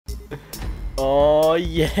Oh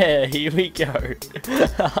yeah, here we go.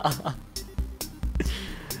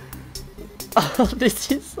 Oh,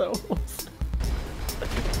 this is so awesome.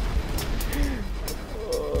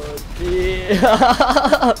 Oh dear.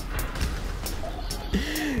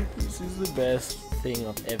 This is the best thing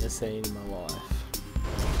I've ever seen in my life.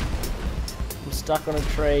 I'm stuck on a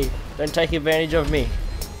tree. Don't take advantage of me.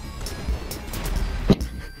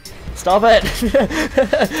 Stop it!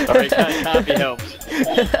 Sorry, can't be helped.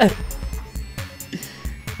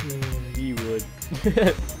 You would.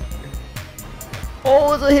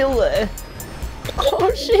 Oh, there's a hill there!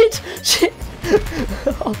 Oh shit! Shit!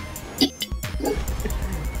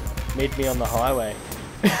 Meet me on the highway.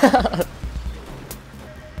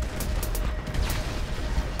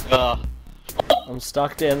 I'm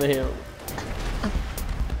stuck down the hill.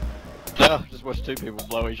 Oh, just watch two people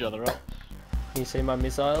blow each other up. Can you see my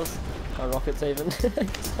missiles? My rockets even?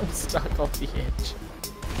 Because I'm stuck off the edge.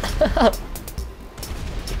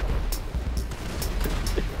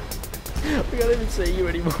 I can't even see you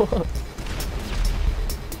anymore.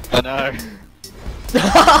 I know.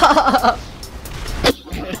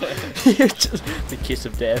 You're just the kiss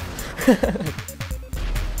of death.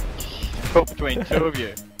 Caught between two of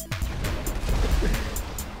you.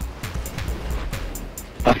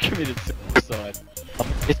 I committed suicide.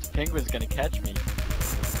 Mr. Penguin's gonna catch me.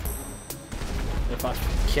 If I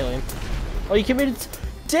kill him. Oh, you committed.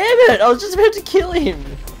 Damn it! I was just about to kill him.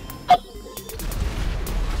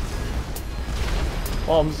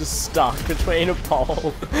 Oh, I'm just stuck between a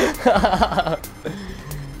pole. I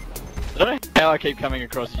don't know how I keep coming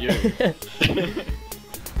across you.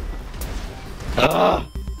 Oh,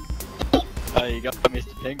 you got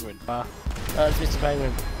Mr. Penguin. It's Mr.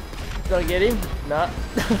 Penguin. Did I get him? Nah.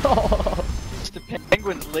 Mr.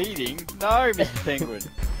 Penguin's leading. No, Mr. Penguin.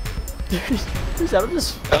 Who's that? I'm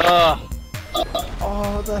just. Oh,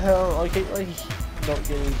 what the hell? I keep like not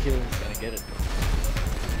getting kills. Gonna get it.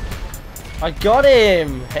 I got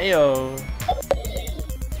him! Heyo!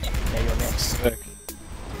 Now you're next.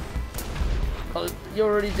 Oh, you're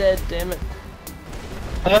already dead, damn it.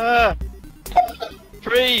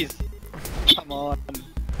 Trees! Come on.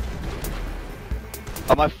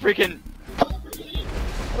 Oh, my freaking... I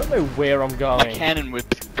don't know where I'm going. My cannon was...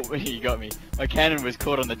 You got me. My cannon was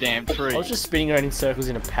caught on the damn tree. I was just spinning around in circles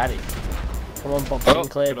in a paddock. Come on, Bob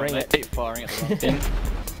Sinclair, bring it. Keep firing at the wrong thing.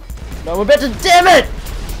 No, we're about to... Damn it!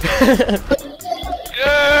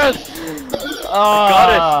 Yes! Oh, I got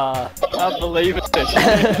it! I can't believe it.